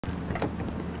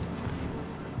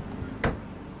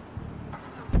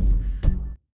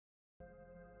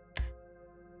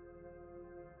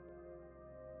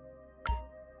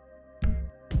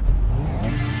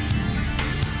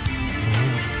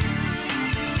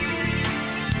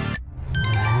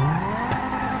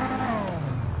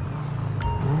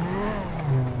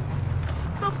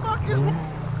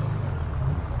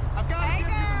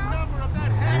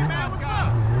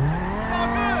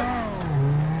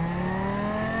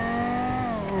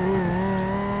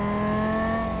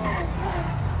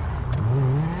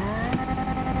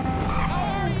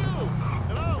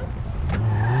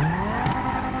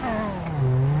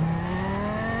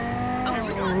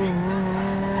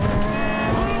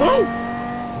Oh!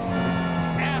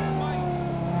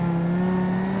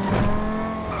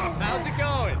 How's it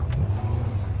going?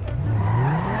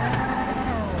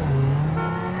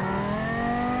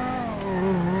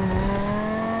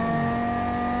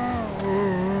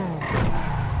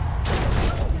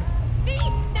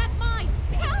 That's mine!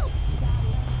 Help!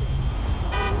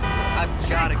 I've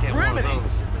gotta get one of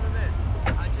those. Listen to this.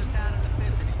 I just had an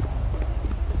epiphany.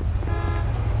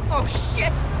 Oh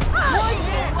shit! Why is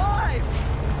he alive?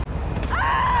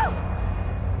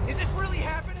 Oh! Is this really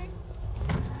happening?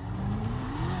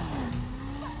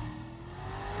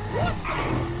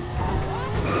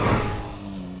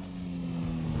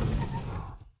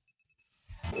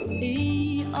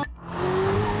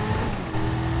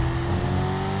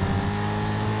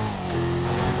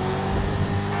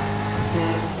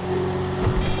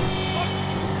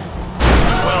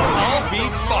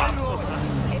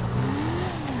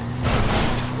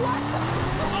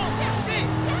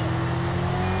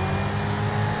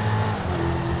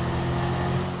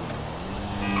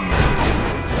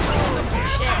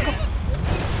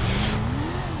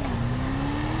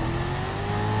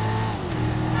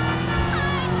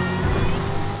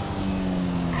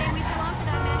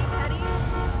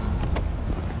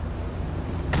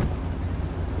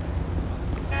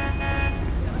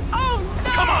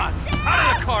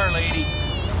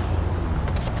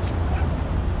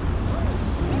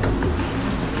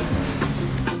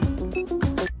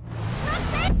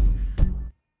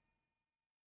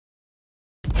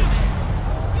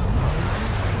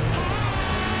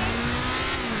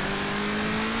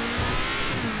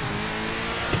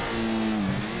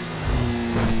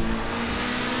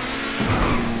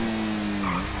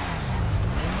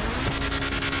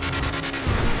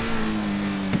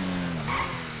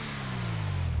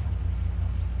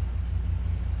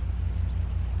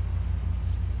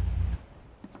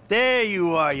 There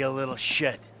you are, you little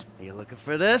shit. Are you looking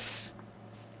for this?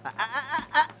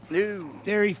 No.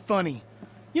 Very funny.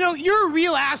 You know, you're a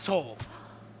real asshole.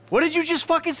 What did you just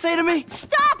fucking say to me?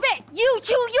 Stop it! You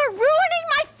two, you're ruining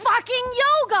my fucking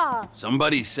yoga!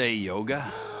 Somebody say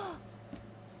yoga?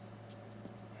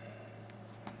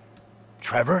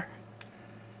 Trevor?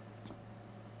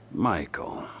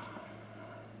 Michael.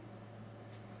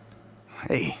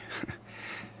 Hey.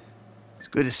 It's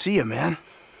good to see you, man.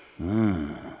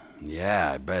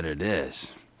 Yeah, I bet it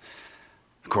is.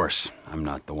 Of course, I'm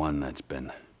not the one that's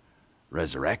been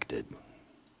resurrected.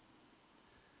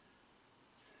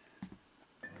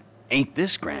 Ain't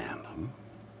this grand?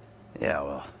 Yeah,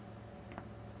 well,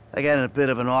 I got in a bit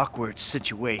of an awkward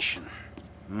situation.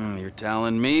 You're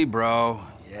telling me, bro.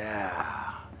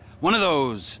 Yeah. One of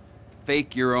those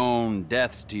fake your own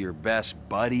deaths to your best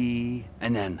buddy,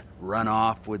 and then run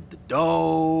off with the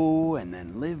dough, and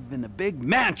then live in a big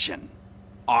mansion.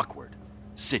 Awkward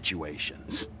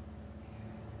situations.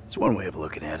 It's one way of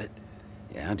looking at it.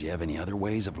 Yeah, do you have any other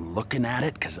ways of looking at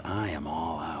it? 'Cause I am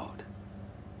all out.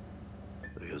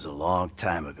 It was a long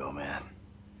time ago, man.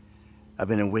 I've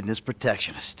been in witness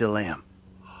protection. I still am.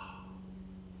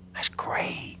 That's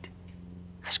great.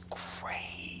 That's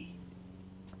great.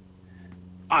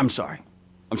 I'm sorry.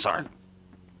 I'm sorry.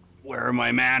 Where are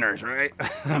my manners, right?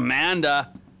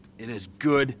 Amanda, it is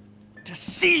good to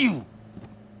see you.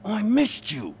 Oh, I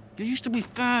missed you. You used to be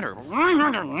fatter.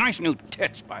 Nice new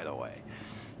tits, by the way.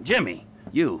 Jimmy,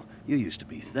 you used to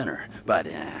be thinner, but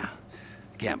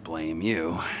can't blame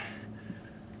you.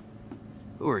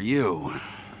 Who are you?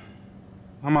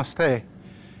 Namaste.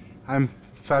 I'm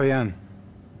Fabian.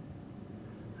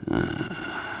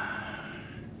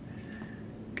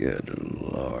 Good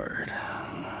Lord.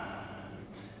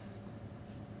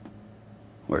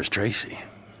 Where's Tracy?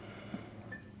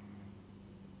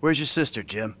 Where's your sister,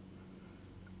 Jim?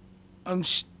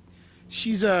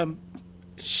 She's trying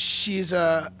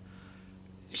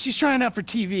out for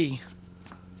TV.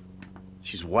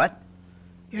 She's what?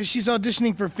 Yeah, she's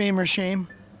auditioning for Fame or Shame.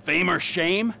 Fame or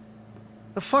shame?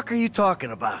 The fuck are you talking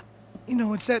about? You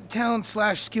know, it's that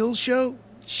talent/skills show.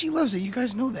 She loves it, you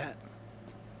guys know that.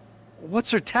 What's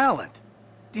her talent?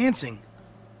 Dancing.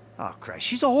 Oh, Christ,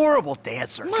 she's a horrible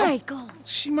dancer. Michael!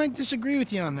 She might disagree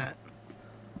with you on that.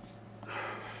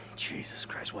 Jesus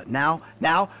Christ, what, now?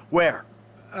 Now? Where?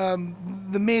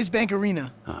 The Maze Bank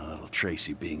Arena. Oh, little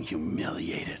Tracy being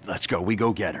humiliated. Let's go, we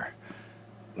go get her.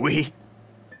 We?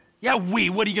 Yeah, we.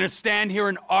 What, are you gonna stand here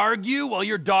and argue while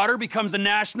your daughter becomes a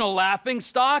national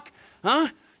laughingstock? Huh?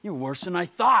 You're worse than I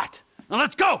thought. Now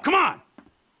let's go, come on!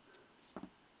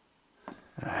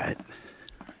 All right.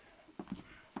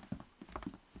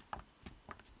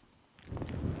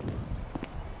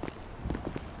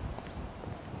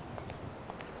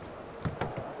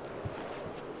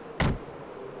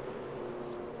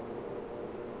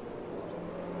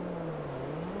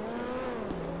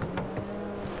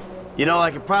 You know,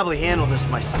 I could probably handle this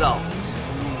myself.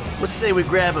 Let's say we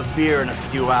grab a beer in a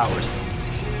few hours.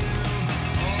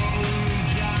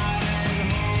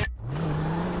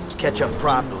 Let's catch up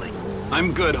properly.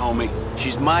 I'm good, homie.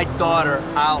 She's my daughter,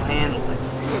 I'll handle it.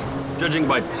 Judging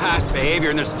by past behavior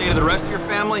and the state of the rest of your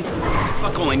family,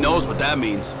 fuck only knows what that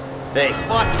means. Hey,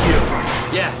 fuck you.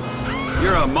 Yeah,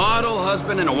 you're a model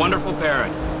husband and a wonderful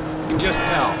parent. You can just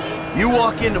tell. You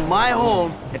walk into my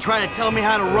home and try to tell me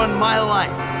how to run my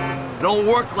life. It don't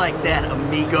work like that,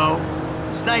 amigo.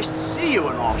 It's nice to see you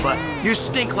and all, but you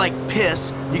stink like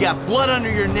piss, you got blood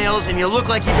under your nails, and you look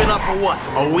like you've been up for what,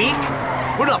 a week?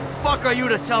 Who the fuck are you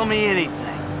to tell me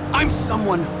anything? I'm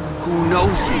someone who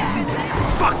knows you.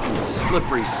 Fucking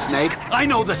slippery snake. I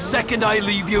know the second I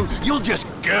leave you, you'll just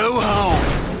go home.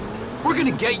 We're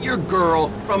gonna get your girl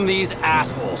from these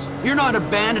assholes. You're not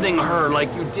abandoning her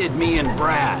like you did me and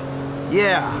Brad.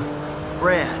 Yeah,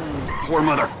 Brad. Poor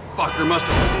motherfucker must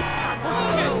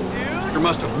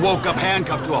have woke up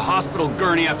handcuffed to a hospital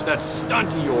gurney after that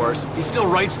stunt of yours. He still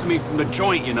writes to me from the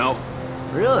joint, you know.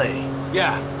 Really?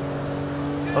 Yeah.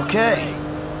 Okay.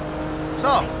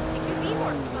 So,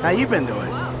 how you been doing?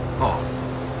 Oh,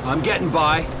 I'm getting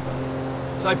by.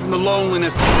 Aside from the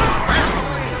loneliness and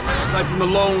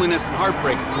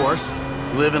heartbreak, of course.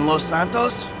 You live in Los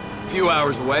Santos? A few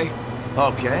hours away.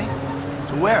 Okay.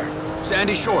 So where?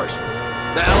 Sandy Shores.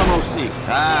 The LMOC.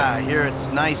 Ah, I hear it's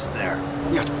nice there.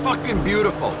 Yeah, it's fucking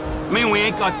beautiful. I mean, we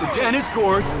ain't got the tennis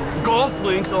courts, the golf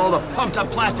links, all the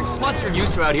pumped-up plastic sluts you're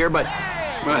used to out here, but,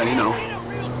 well, you know,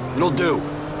 it'll do.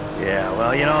 Yeah,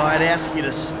 well, you know, I'd ask you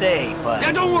to stay, but...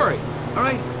 Yeah, don't worry, all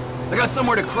right? I got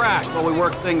somewhere to crash while we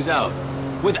work things out.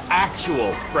 With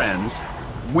actual friends.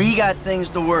 We got things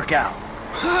to work out.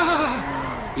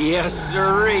 Yes,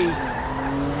 sirree.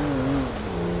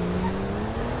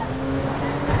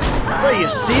 Where, you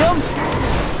see him?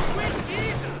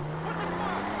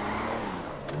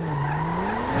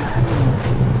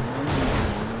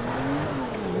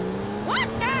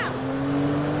 Watch out!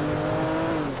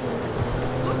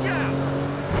 Look out!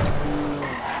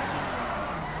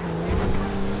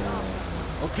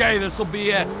 Okay, this'll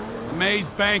be it. The Maze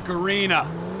Bank Arena.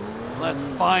 Let's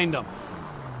find them.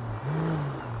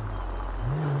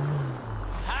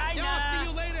 Hi, see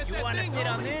you later. You wanna sit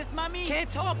on this, mommy?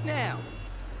 Can't talk now.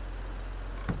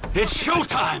 It's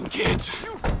showtime, kids!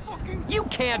 You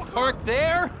can't park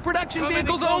there! Production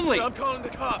vehicles only! I'm calling the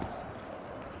cops.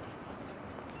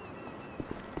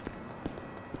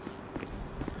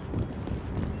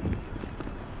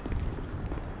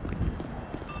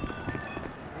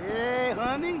 Hey,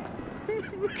 honey.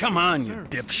 Come on, you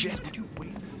dipshit.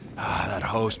 Ah, that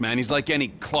host, man, he's like any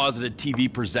closeted TV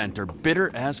presenter,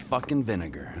 bitter as fucking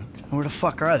vinegar. Where the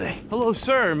fuck are they? Hello,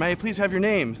 sir. May I please have your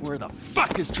names? Where the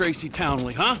fuck is TRACEY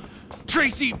Townley, huh?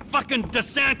 TRACEY fucking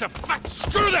DeSanta, fuck,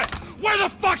 screw that! Where the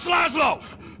fuck's LAZLOW?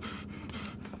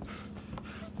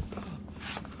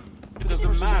 It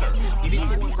doesn't matter.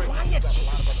 Please be quiet.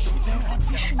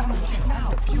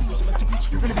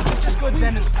 You're gonna be just as good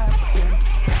then as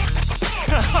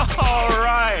All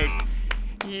right.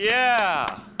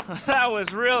 Yeah. That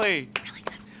was really good.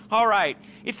 All right.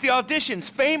 It's the auditions,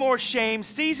 Fame or Shame,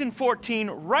 Season 14,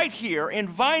 right here in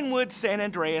Vinewood, San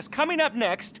Andreas. Coming up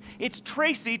next, it's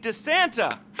TRACEY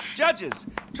DeSanta. Judges,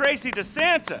 TRACEY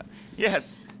DeSanta.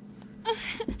 Yes.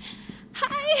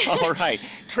 Hi. All right.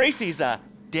 TRACEY's a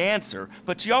dancer,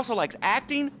 but she also likes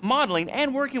acting, modeling,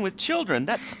 and working with children.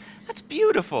 That's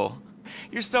beautiful.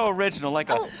 You're so original, like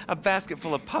a basket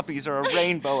full of puppies or a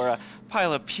rainbow or a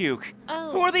pile of puke.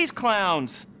 Oh. Who are these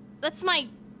clowns? That's my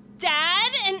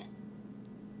dad and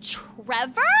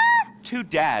Trevor? Two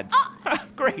dads.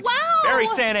 Great. Wow. Very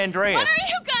San Andreas. What are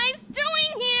you guys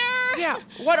doing here? Yeah,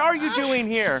 what are you doing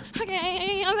here?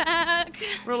 Okay, I'm back.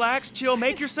 Relax, chill,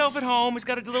 make yourself at home. He's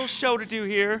got a little show to do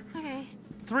here. Okay.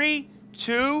 3,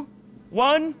 2,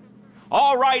 1.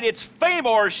 All right, it's Fame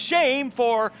or Shame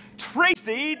for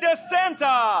TRACEY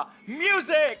DeSanta.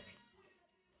 Music!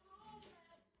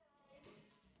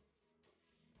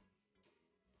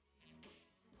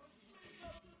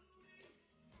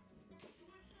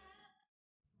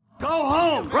 Go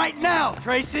home right now,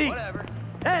 TRACEY. Whatever.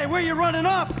 Hey, where you running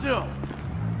off to?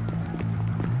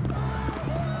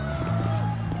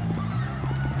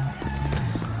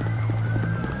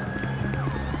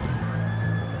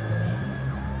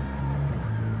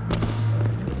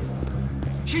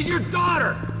 She's your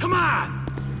daughter! Come on!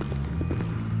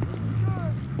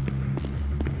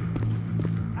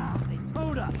 They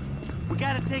towed us. We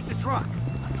gotta take the truck.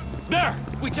 There!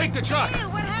 We take the truck!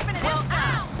 What happened to this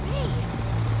guy?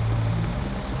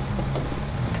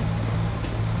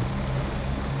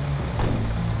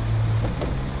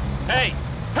 Hey!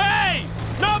 Hey!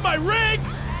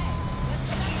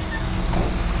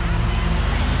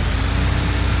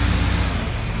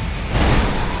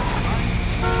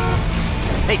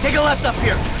 take a left up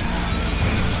here.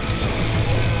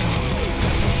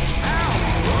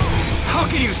 How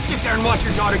can you sit there and watch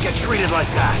your daughter get treated like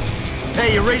that?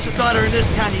 Hey, you raise a daughter in this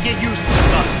town, you get used to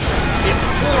stuff. It's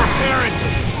poor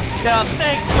parenting. Now,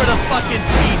 thanks for the fucking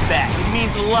feedback. It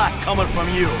means a lot coming from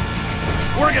you.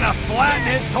 We're gonna flatten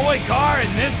his toy car in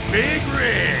this big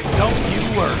rig. Don't you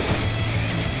worry.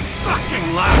 Fucking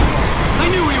LAZLOW. I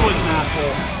knew he was an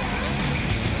asshole.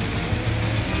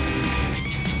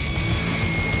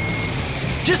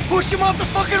 Just push him off the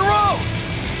fucking road.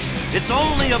 It's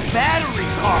only a battery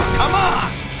car. Come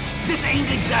on. This ain't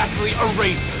exactly a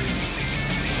racer.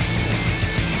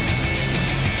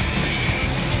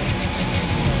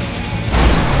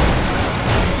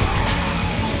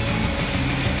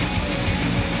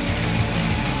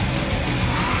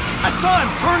 I saw him.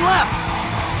 Turn left.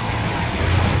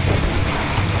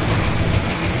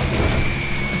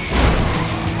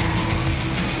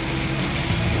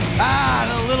 Ah,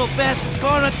 the little bastard's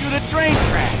going on through the train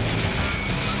tracks.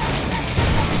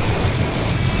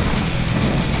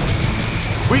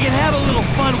 We can have a little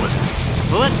fun with it,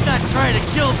 but let's not try to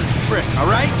kill this prick, all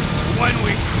right? When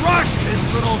we crush his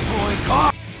little toy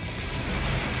car...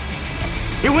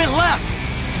 He went left.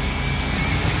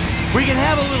 We can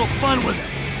have a little fun with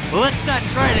it, but let's not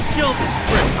try to kill this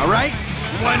prick, all right?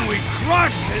 When we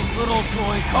crush his little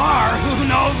toy car, who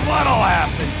knows what'll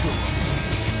happen to him?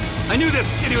 I knew this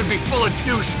city would be full of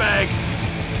douchebags.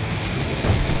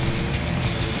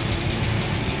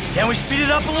 Can we speed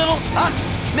it up a little, huh?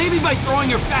 Maybe by throwing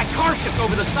your fat carcass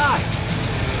over the side.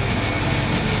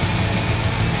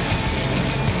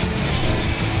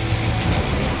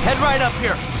 Head right up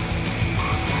here.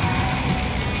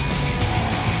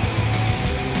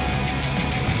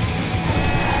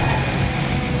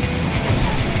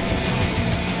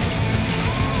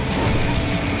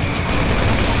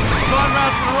 Going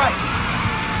around to the right.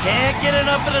 Can't get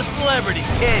enough of the celebrities,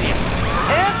 can you?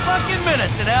 10 fucking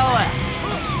minutes in LA.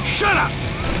 Shut up!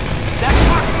 That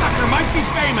cocksucker might be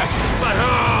famous, but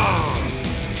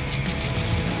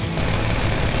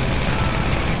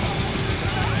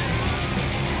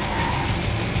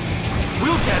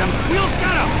we'll get him! We'll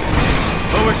get him!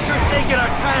 But we're sure taking our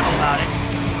time about it.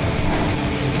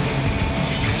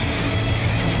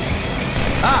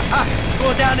 It's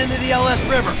going down into the LS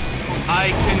River. I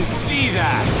can see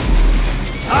that.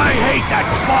 I hate that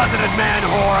closeted man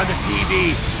whore on the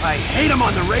TV. I hate him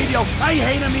on the radio. I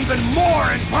hate him even more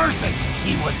in person.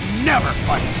 He was never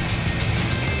funny.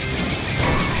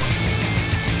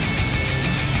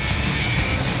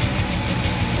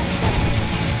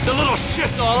 The little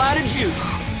shit's all out of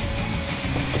juice.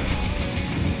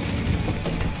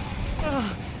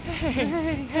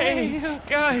 Hey,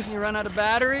 guys. You run out of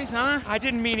batteries, huh? I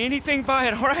didn't mean anything by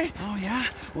it, all right? Oh, yeah?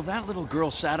 Well, that little girl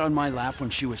sat on my lap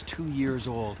when she was 2 years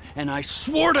old, and I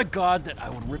swore to God that I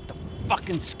would rip the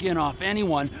fucking skin off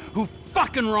anyone who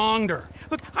fucking wronged her.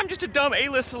 Look, I'm just a dumb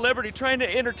A-list celebrity trying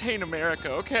to entertain America,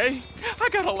 okay? I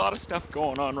got a lot of stuff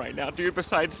going on right now, dude,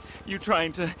 besides you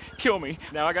trying to kill me.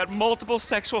 Now, I got multiple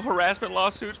sexual harassment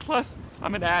lawsuits, plus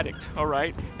I'm an addict, all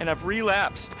right? And I've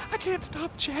relapsed. I can't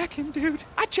stop jacking, dude.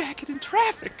 I jack it in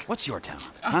traffic. What's your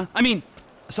talent, huh? I mean,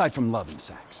 aside from love and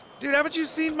sex. Dude, haven't you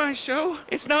seen my show?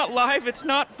 It's not live, it's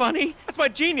not funny. That's my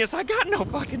genius. I got no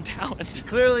fucking talent.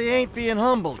 Clearly ain't being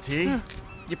humble, T.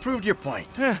 You proved your point.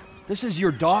 This is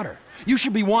your daughter. You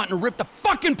should be wanting to rip the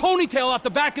fucking ponytail off the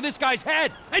back of this guy's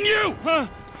head. And you!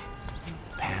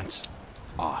 Pants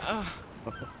off.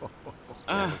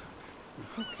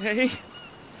 Okay.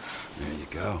 There you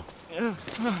go.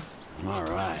 All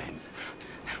right.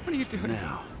 What are you doing?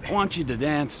 Now, I want you to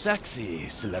dance sexy,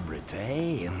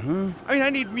 celebrity. I mean, I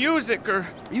need music or...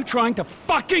 Are you trying to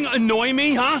fucking annoy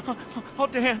me, huh? I'll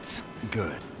dance.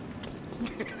 Good.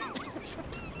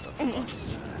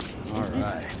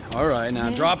 All right, now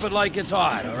drop it like it's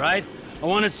hot, all right? I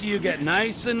want to see you get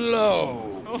nice and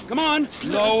low. Come on,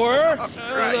 lower,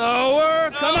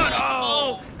 lower, come on.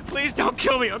 Oh, please don't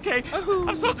kill me, okay?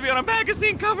 I'm supposed to be on a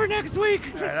magazine cover next week.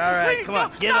 All right, Please, come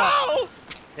on, no. get up.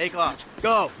 Take off.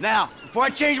 Go, now, before I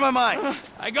change my mind.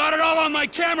 I got it all on my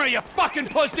camera, you fucking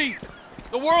pussy.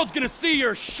 The world's gonna see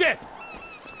your shit.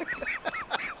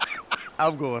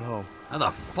 I'm going home. How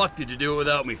the fuck did you do it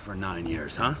without me for 9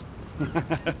 years, huh?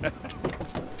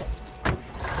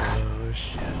 Oh,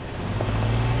 shit.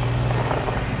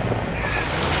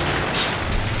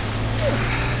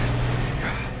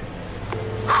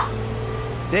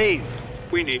 Dave,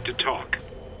 We need to talk.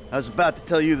 I was about to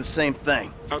tell you the same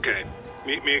thing. Okay.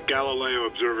 Meet me at Galileo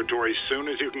Observatory as soon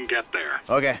as you can get there.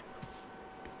 Okay.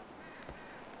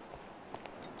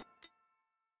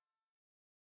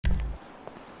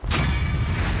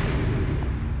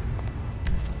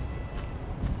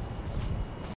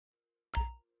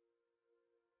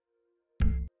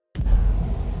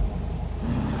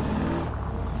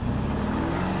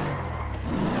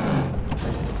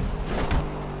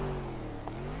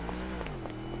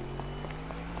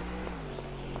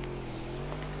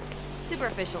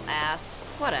 Superficial ass.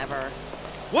 Whatever.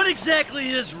 What exactly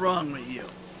is wrong with you?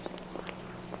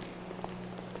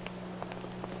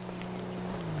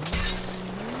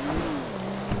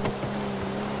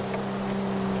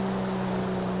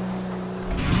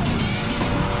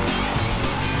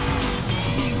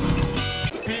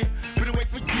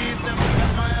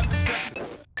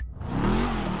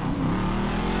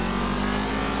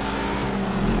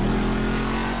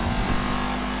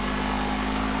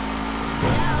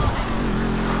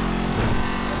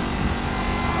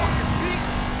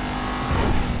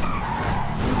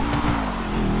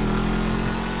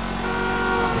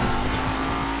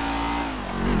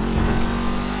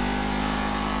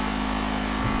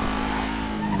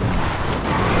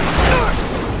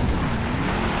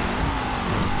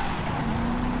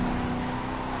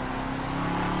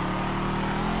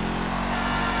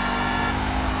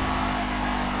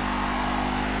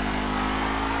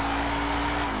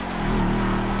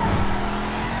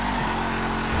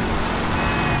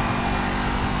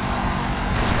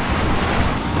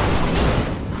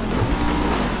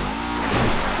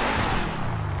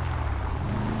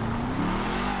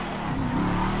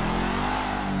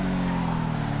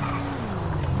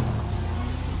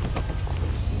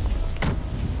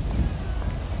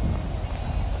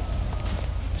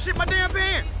 Shit, my damn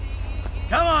pants!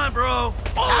 Come on, bro.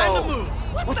 Time to move.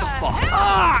 What the fuck?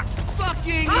 Ah!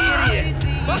 Fucking idiot!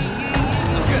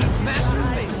 I'm gonna smash your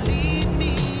face.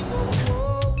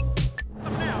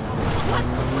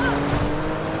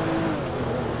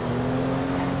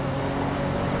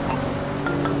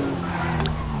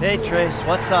 Hey, Trace,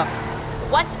 what's up?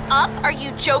 What's up? Are you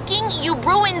joking? You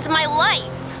ruined my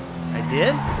life. I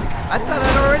did? I thought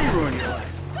I'd already ruined your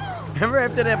life. Remember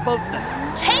after that boat thing?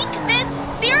 Take this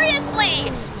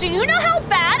seriously. Do you know how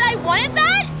bad I wanted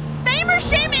that? Fame or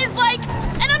shame is like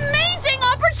an amazing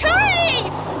opportunity.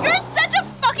 You're such a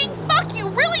fucking fuck. You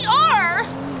really are.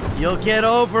 You'll get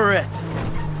over it.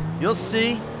 You'll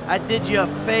see. I did you a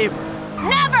favor.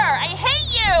 Never. I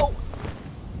hate you.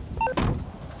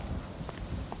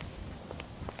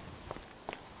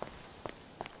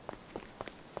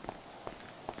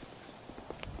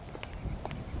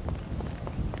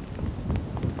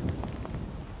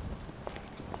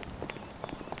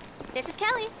 This is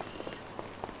Kelly.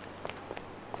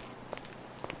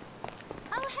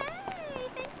 Oh, hey.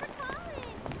 Thanks for calling.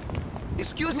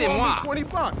 Excusez-moi.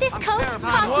 $20. This coat terrified.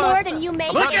 costs more than you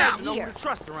make Look in out! a No year. one to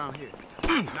trust around here.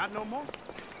 Not no more.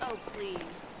 Oh, please.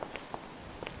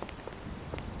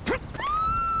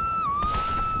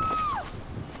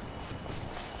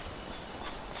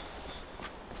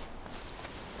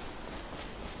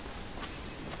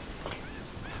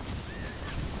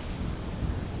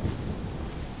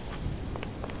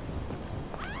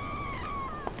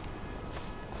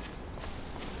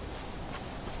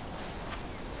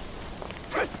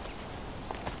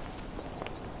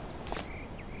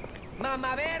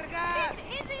 Mama verga!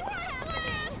 This isn't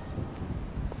happening.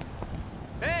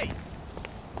 Hey!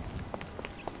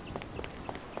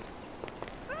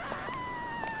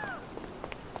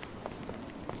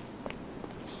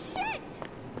 Shit.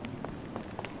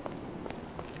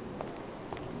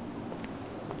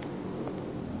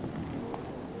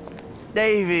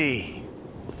 Davey,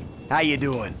 how you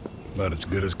doing? About as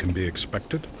good as can be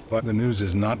expected, but the news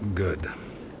is not good.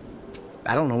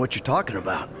 I don't know what you're talking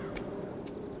about.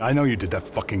 I know you did that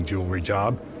fucking jewelry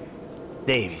job.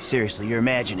 Davey, seriously, you're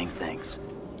imagining things.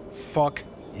 Fuck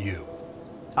you.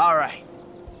 All right.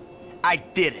 I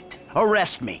did it.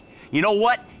 Arrest me. You know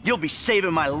what? You'll be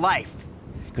saving my life.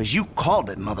 Because you called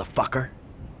it, motherfucker.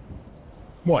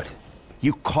 What?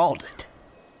 You called it.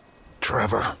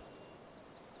 Trevor.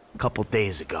 A couple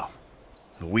days ago.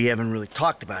 We haven't really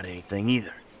talked about anything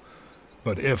either.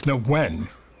 But if, no, when,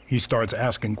 he starts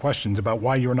asking questions about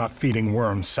why you're not feeding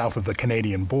worms south of the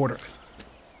Canadian border.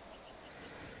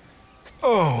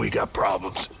 Oh, we got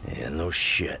problems. Yeah, no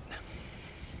shit.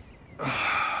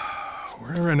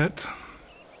 We're in it.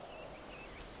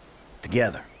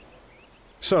 Together.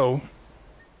 So,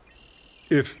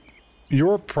 if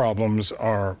your problems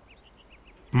are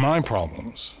my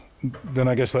problems, then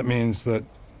I guess that means that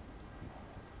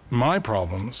my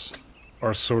problems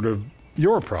are sort of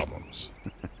your problems.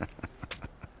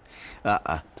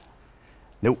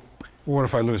 Nope. What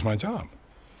if I lose my job?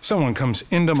 Someone comes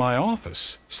into my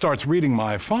office, starts reading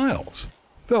my files.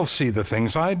 They'll see the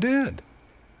things I did.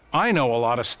 I know a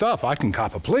lot of stuff. I can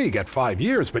cop a plea, get 5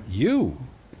 years, but you...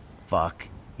 Fuck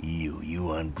you,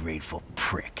 you ungrateful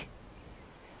prick.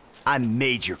 I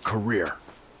made your career.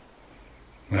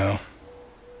 Well,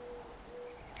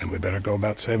 and we better go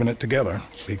about saving it together,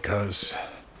 because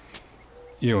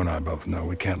you and I both know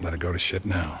we can't let it go to shit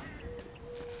now.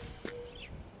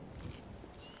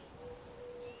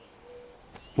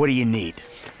 What do you need?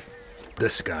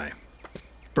 This guy,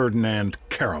 Ferdinand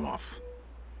Karamov.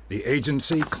 The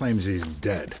agency claims he's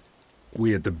dead.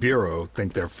 We at the Bureau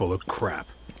think they're full of crap.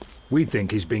 We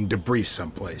think he's being debriefed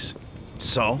someplace.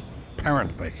 So?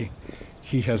 Apparently,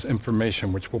 he has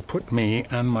information which will put me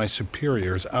and my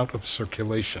superiors out of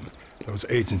circulation. Those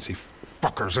agency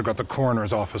fuckers have got the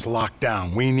coroner's office locked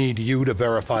down. We need you to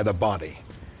verify the body.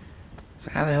 So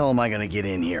how the hell am I gonna get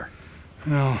in here?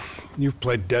 Well, you've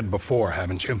played dead before,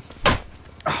 haven't you?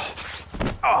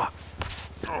 I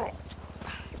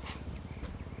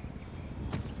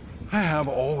have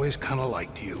always kind of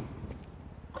liked you.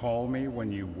 Call me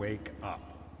when you wake up.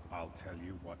 I'll tell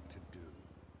you what to do.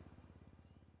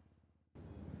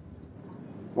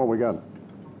 What we got?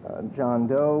 John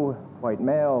Doe, white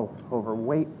male,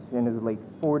 overweight, in his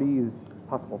late 40s,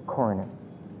 possible coroner.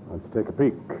 Let's take a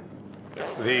peek.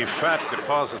 The fat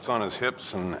deposits on his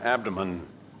hips and abdomen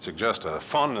suggest a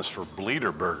fondness for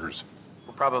bleeder burgers.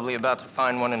 We're probably about to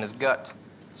find one in his gut,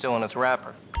 still in its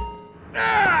wrapper.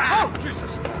 Oh,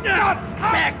 Jesus!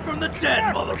 Back from the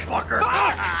dead, motherfucker!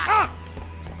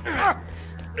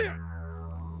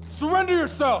 Surrender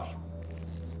yourself!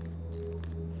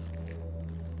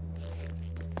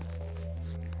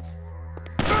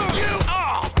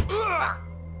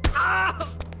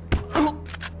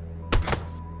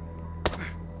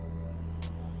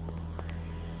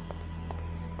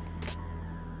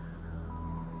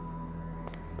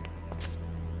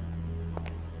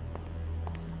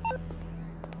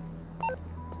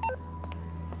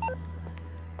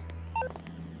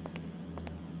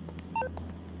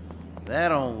 That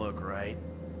don't look right.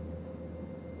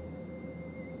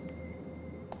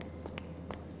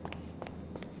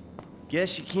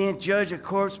 Guess you can't judge a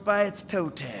corpse by its toe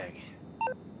tag.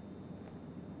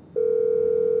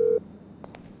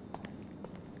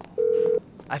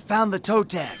 I found the toe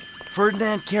tag.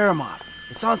 Ferdinand Karamov.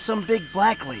 It's on some big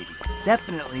black lady.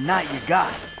 Definitely not your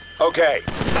guy. Okay.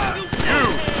 Fuck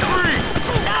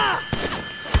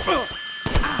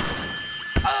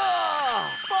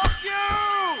you!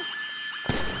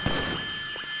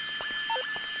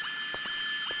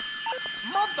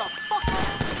 Motherfucker!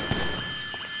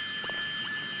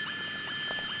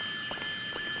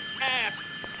 Ass!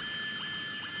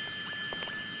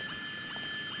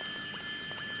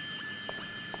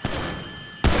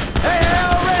 Hey, I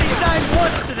already died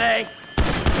once today!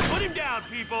 Put him down,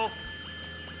 people!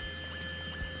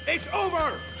 It's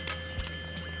over!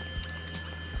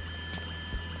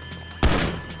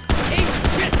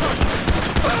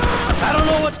 I don't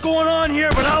know what's going on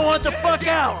here, but I want the fuck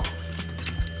out!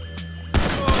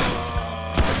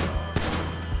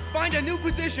 Find a new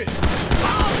position!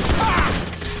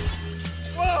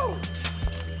 Whoa!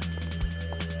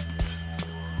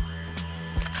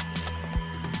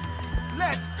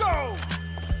 Let's go!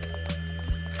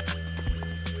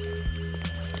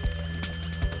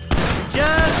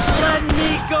 Just let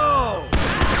me go!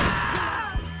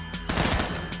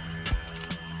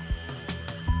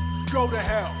 Go to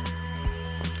hell!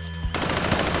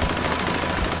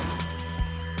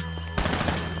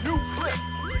 New clip!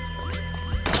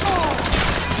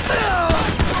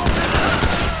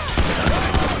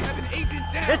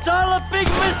 It's all a big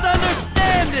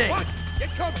misunderstanding! What? Get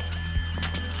coming!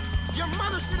 Your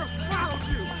mother should have swallowed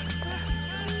you!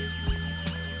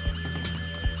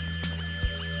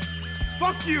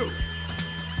 Fuck you!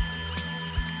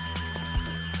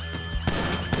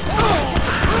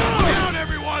 Down,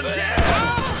 everyone!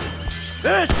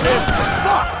 This is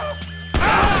fuck!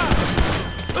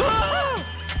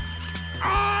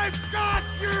 I've got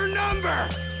your number!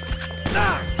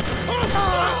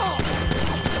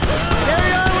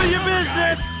 Carry on with your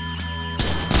business!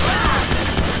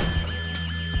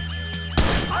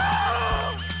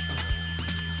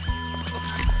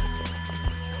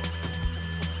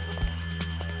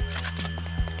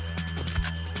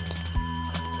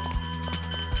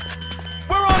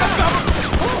 We're on a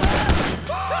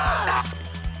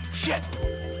Shit!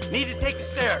 Need to take the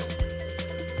stairs.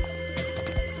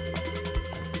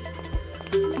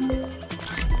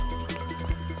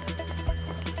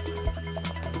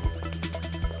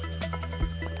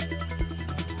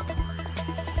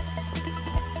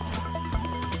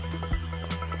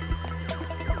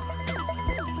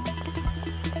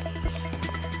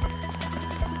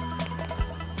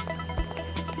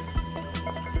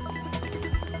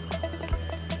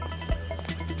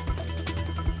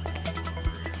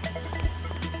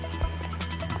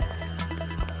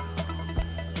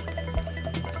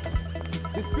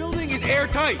 This building is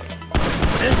airtight!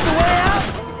 This the way out?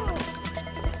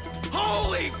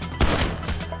 Holy!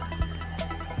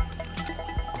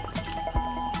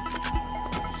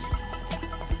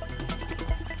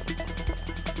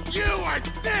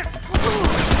 like this!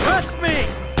 Trust me!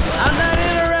 I'm not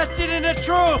interested in the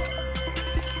truth!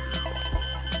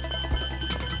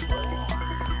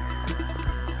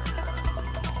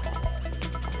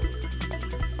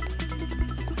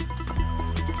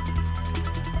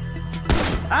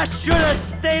 I should have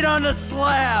stayed on the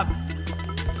slab!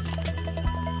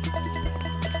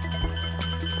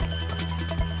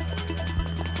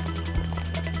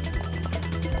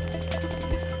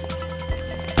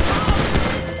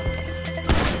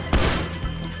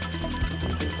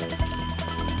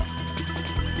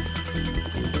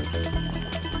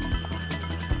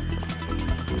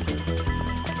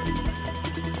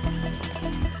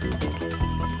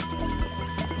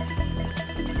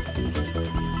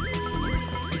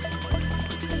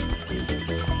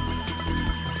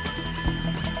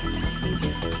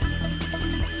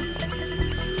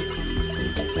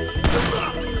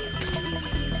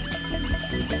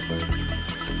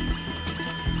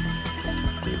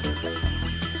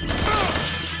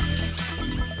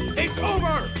 It's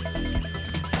over!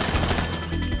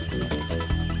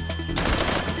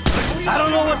 I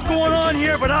don't know what's going on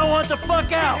here, but I want the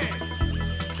fuck out!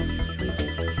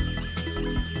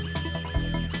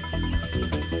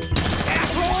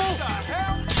 Asshole! What the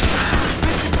hell?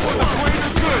 This is for the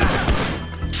greater good!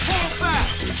 Fall back!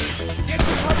 Get the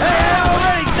fuck Hey, I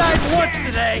already died once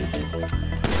today!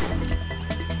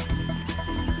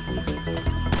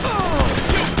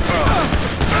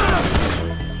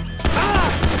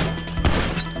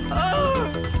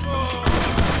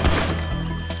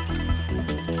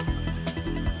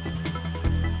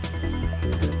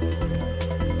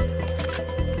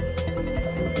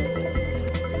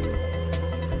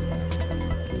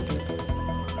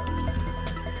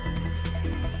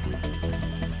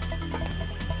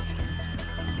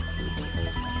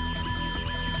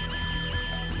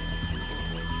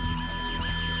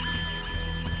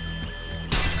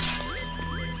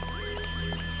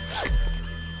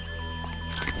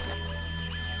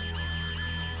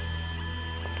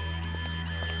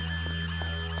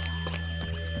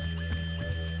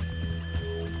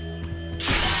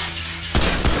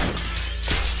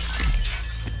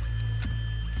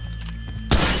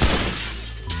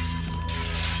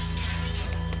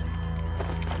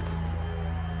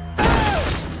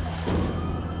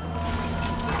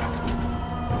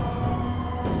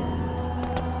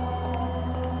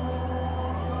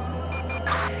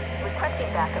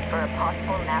 Backup for a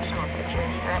possible national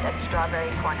security threat at Strawberry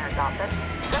Corner's office.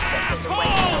 Suspect is away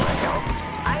from the hill.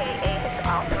 IAA has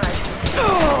authorized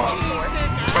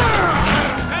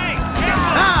Hey!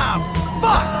 Ah!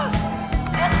 Fuck!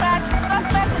 dispatch.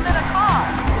 Suspect is in a car.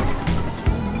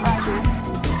 Roger.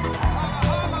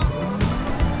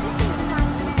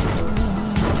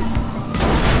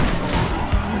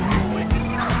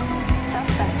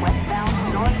 Suspect westbound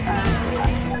northbound.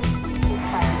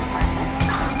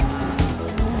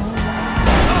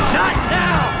 Not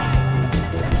now!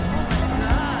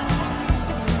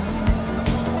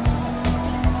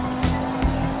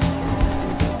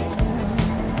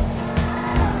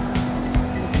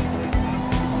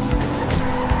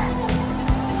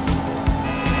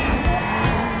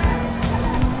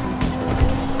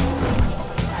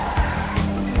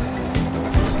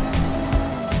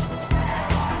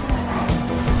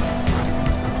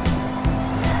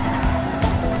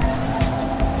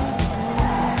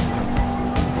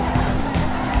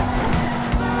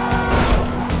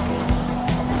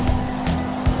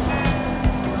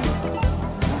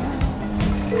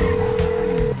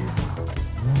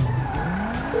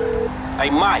 Hey,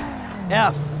 Mike.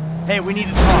 F. Hey, we need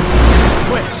to talk.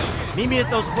 Quick. Meet me at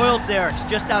those oil derricks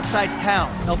just outside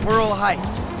town, El Burro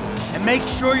Heights. And make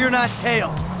sure you're not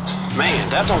tailed. Man,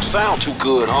 that don't sound too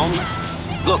good,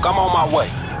 homie. Look, I'm on my way.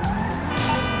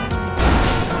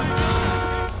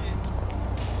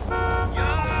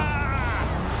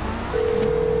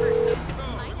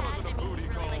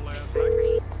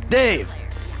 Dave,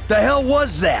 the hell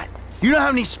was that? You know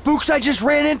how many spooks I just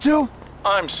ran into?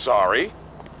 I'm sorry.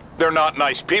 They're not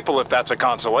nice people, if that's a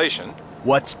consolation.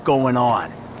 What's going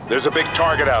on? There's a big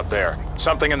target out there.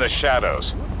 Something in the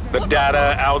shadows. The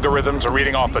data algorithms are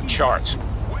reading off the charts.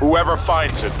 Whoever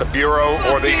finds it, the Bureau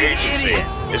or the agency,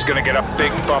 is gonna get a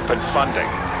big bump in funding.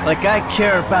 Like I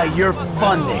care about your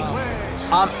funding.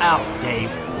 I'm out, Dave.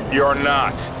 You're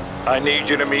not. I need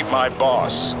you to meet my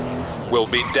boss. We'll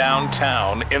be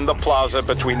downtown in the plaza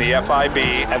between the FIB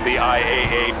and the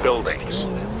IAA buildings.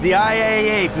 The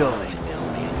IAA building?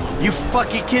 You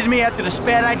fucking kidding me after the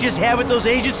spat I just had with those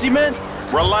agency men?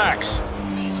 Relax.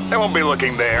 They won't be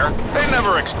looking there. They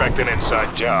never expect an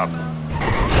inside job.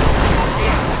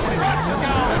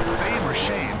 Fame or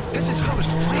shame? as its host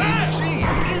fleeing the scene.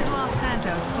 Is Los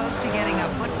Santos close to getting a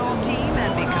football team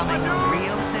and becoming a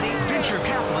real city? Venture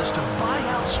capitalists to buy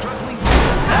out struggling...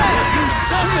 You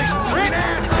selfish prick!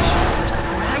 Officials were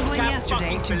scrambling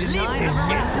yesterday to deny the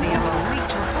veracity of a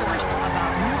leaked report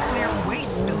about nuclear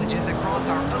waste spillages across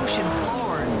our ocean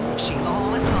floors. Sheila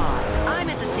Hall is live. I'm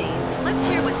at the scene. Let's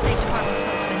hear what State Department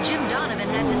spokesman Jim Donovan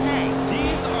had to say.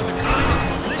 These are the kind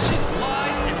of malicious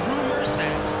lies and rumors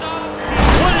that stop...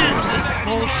 What is this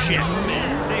bullshit?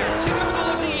 They are typical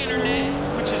of the internet,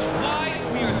 which is why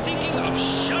we are thinking of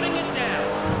shutting it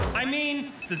down. I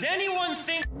mean, does anyone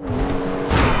think...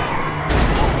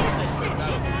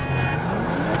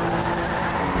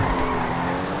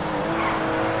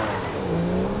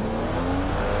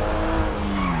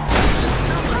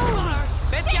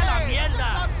 ¡Vete a la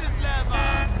mierda!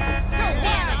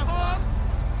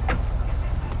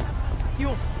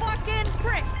 You fucking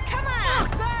pricks! Come on,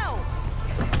 go!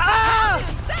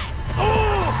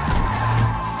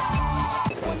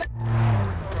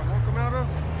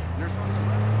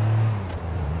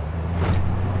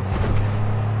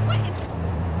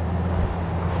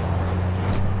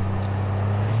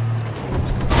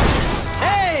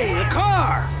 Hey, the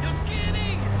car!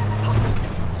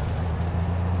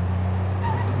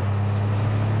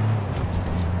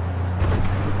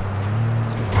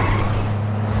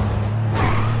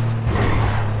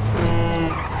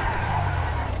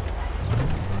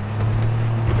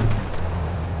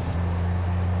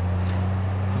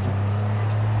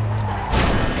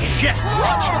 Shit!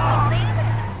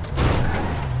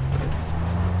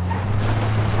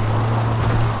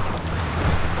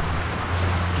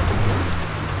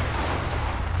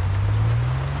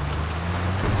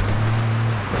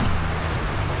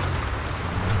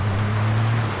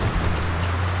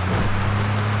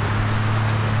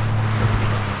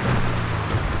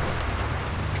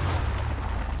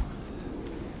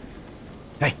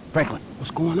 Hey, Franklin. What's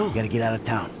going on? You gotta get out of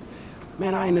town.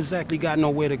 Man, I ain't exactly got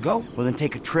nowhere to go. Well, then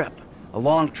take a trip. A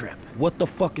long trip. What the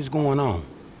fuck is going on?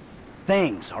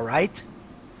 Things, all right?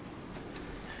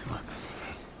 Look,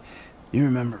 you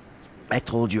remember I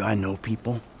told you I know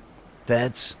people,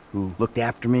 feds, who looked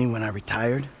after me when I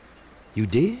retired? You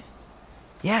did?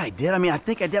 Yeah, I did. I mean, I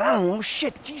think I did. I don't know.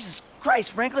 Shit, Jesus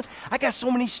Christ, Franklin. I got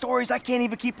so many stories, I can't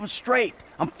even keep them straight.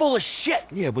 I'm full of shit.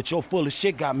 Yeah, but your full of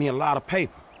shit got me a lot of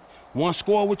paper. One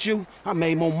score with you, I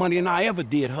made more money than I ever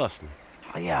did hustling.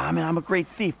 Oh, yeah, I mean, I'm a great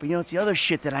thief, but you know, it's the other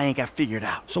shit that I ain't got figured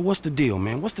out. So what's the deal,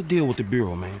 man? What's the deal with the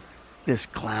Bureau, man? This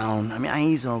clown, I mean,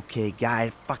 he's an okay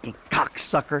guy, fucking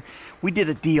cocksucker. We did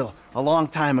a deal a long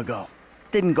time ago.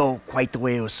 Didn't go quite the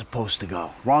way it was supposed to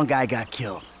go. Wrong guy got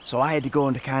killed. So I had to go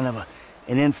into kind of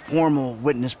an informal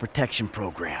witness protection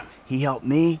program. He helped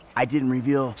me, I didn't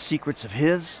reveal secrets of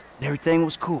his, and everything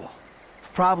was cool.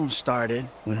 Problem started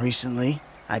when recently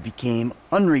I became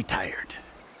unretired.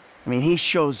 I mean, he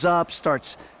shows up,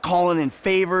 starts calling in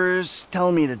favors,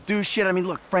 telling me to do shit. I mean,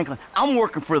 look, Franklin, I'm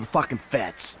working for the fucking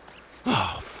feds.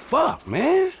 Oh, fuck,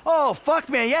 man. Oh, fuck,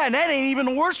 man, yeah, and that ain't even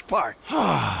the worst part.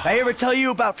 I ever tell you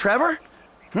about Trevor?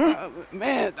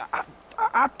 Man,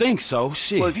 I think so,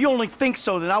 shit. Well, if you only think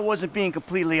so, then I wasn't being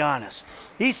completely honest.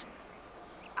 He's,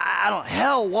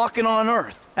 hell walking on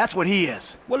earth. That's what he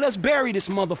is. Well, let's bury this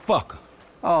motherfucker.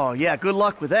 Oh, yeah, good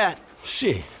luck with that.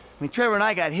 Shit. I mean, Trevor and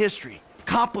I got history.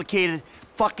 Complicated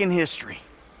fucking history.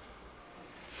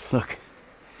 Look,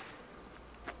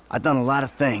 I've done a lot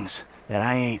of things that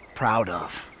I ain't proud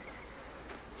of.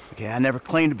 Okay, I never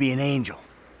claimed to be an angel.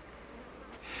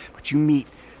 But you meet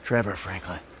Trevor,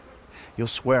 Franklin, you'll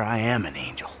swear I am an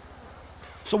angel.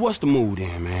 So what's the mood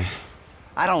then, man?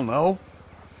 I don't know.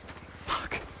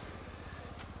 Fuck.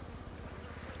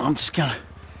 I'm just gonna,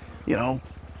 you know,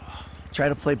 try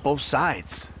to play both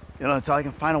sides. You know, until I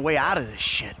can find a way out of this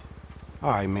shit. All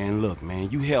right, man, look,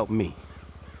 man, you help me.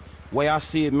 Way I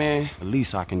see it, man, the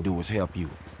least I can do is help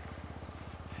you.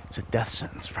 It's a death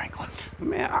sentence, Franklin.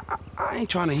 Man, I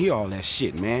ain't trying to hear all that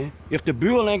shit, man. If the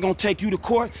Bureau ain't gonna take you to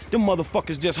court, them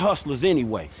motherfuckers just hustlers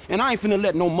anyway. And I ain't finna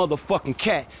let no motherfucking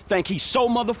cat think he's so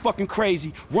motherfucking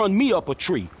crazy, run me up a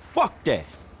tree. Fuck that.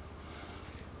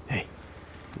 Hey,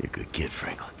 you're a good kid,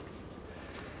 Franklin.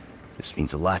 This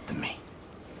means a lot to me.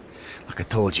 Like I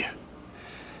told you,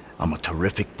 I'm a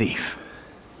terrific thief.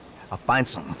 I'll find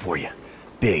something for you.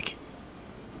 Big.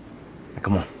 Now,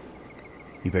 come on.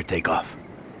 You better take off.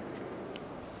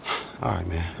 All right,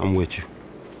 man. I'm with you.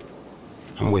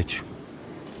 I'm with you.